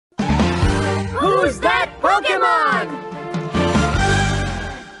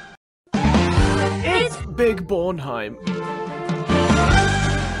Big Bornheim.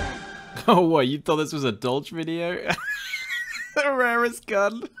 Oh, what? You thought this was a Dolch video? The rarest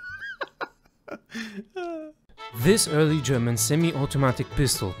gun. This early German semi-automatic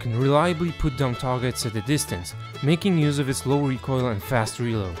pistol can reliably put down targets at a distance, making use of its low recoil and fast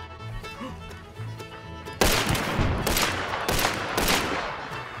reload.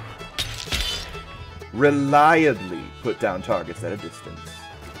 Reliably put down targets at a distance.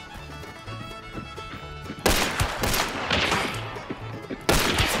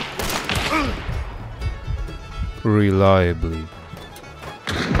 Reliably.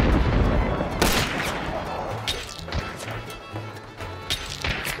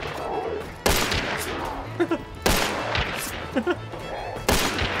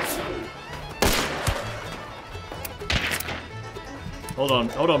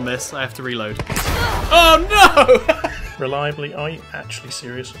 Hold on, miss. I have to reload. Oh no! Reliably, are you actually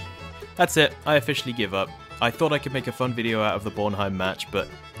serious? That's it. I officially give up. I thought I could make a fun video out of the Bornheim match, but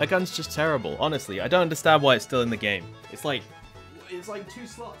that gun's just terrible. Honestly, I don't understand why it's still in the game. It's like 2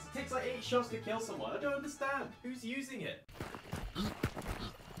 slots. It takes like 8 shots to kill someone. I don't understand. Who's using it?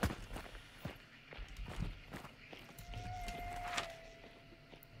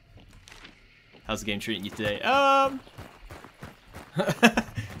 How's the game treating you today?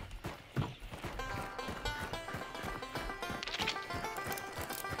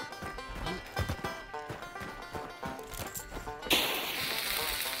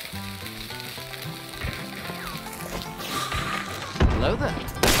 Hello there.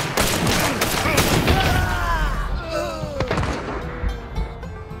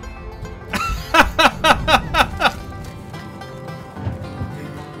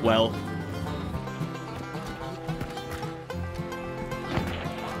 Well.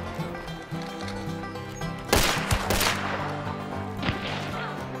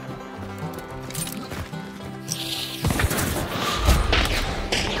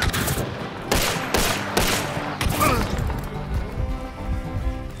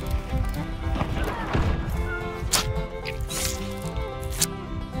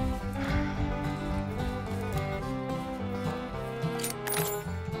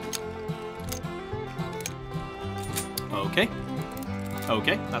 Okay.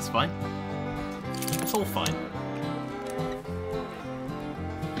 Okay, that's fine. That's all fine.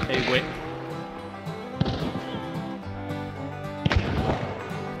 Hey, wait.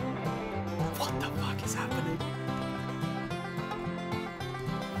 What the fuck is happening?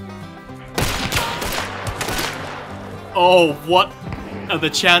 Oh, what are the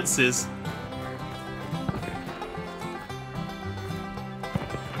chances?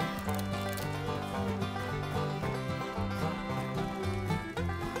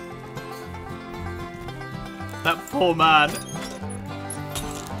 That poor man.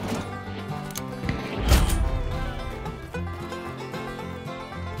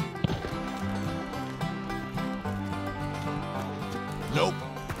 Nope.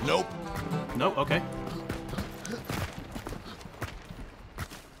 Nope. Nope, okay.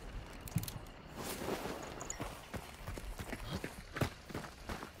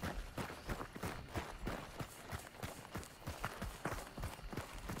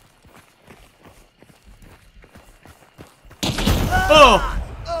 Oh!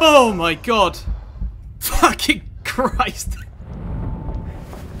 Oh my god! Fucking Christ!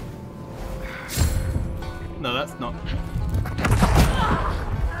 No, that's not...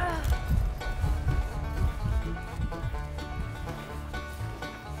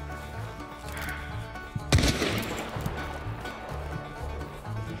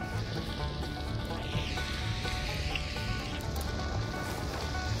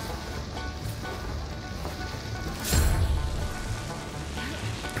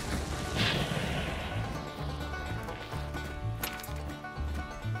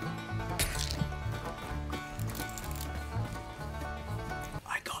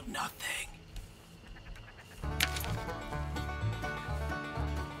 nothing.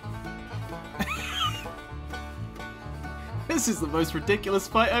 This is the most ridiculous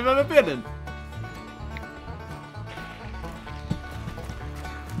fight I've ever been in.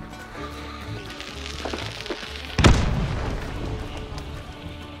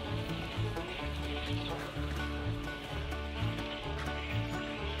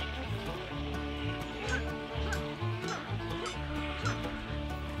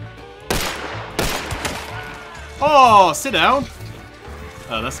 Oh, sit down.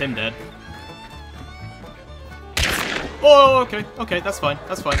 Oh, that's him dead. Oh, okay, okay, that's fine,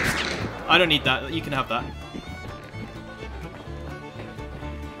 that's fine. I don't need that, you can have that.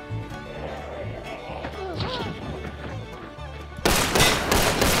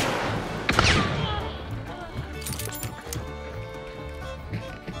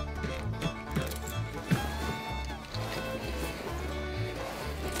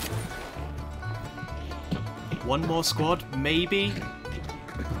 One more squad, maybe?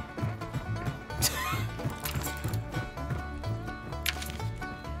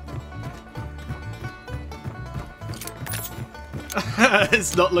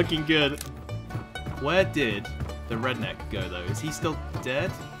 It's not looking good. Where did the redneck go, though? Is he still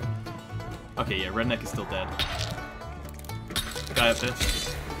dead? Okay, yeah, redneck is still dead. Guy up here.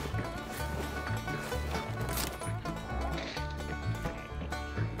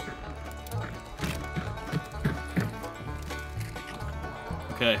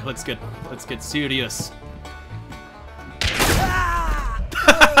 Okay, let's get serious.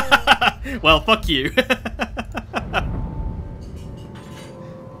 Well, fuck you.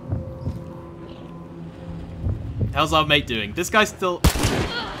 How's our mate doing? This guy's still...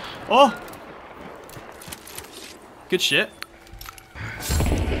 Oh! Good shit.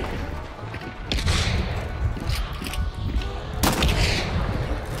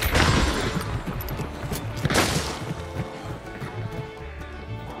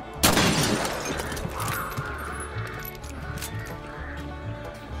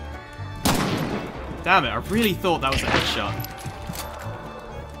 Damn it, I really thought that was a headshot.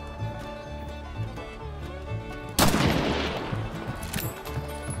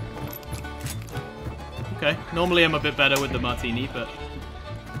 Okay, normally I'm a bit better with the martini, but...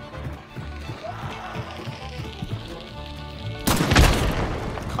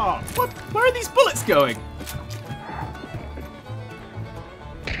 Oh, what? Where are these bullets going?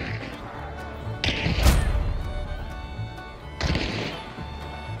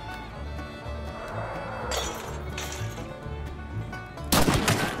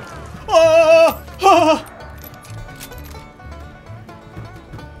 Oh! Oh!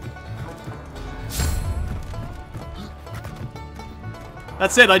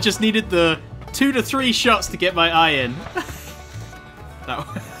 That's it, I just needed the 2 to 3 shots to get my eye in. No.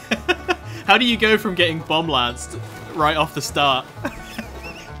 How do you go from getting bomb lanced right off the start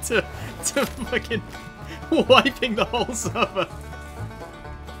to fucking wiping the whole server?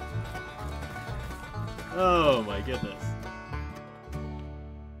 Oh my goodness.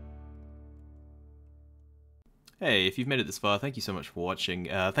 Hey, if you've made it this far, thank you so much for watching.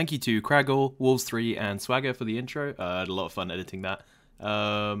 Thank you to Craggle, Wolves3, and Swagger for the intro. I had a lot of fun editing that.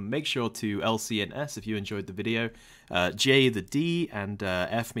 Make sure to LC and S if you enjoyed the video. J the D and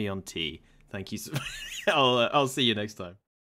F me on T. Thank you. I'll see you next time.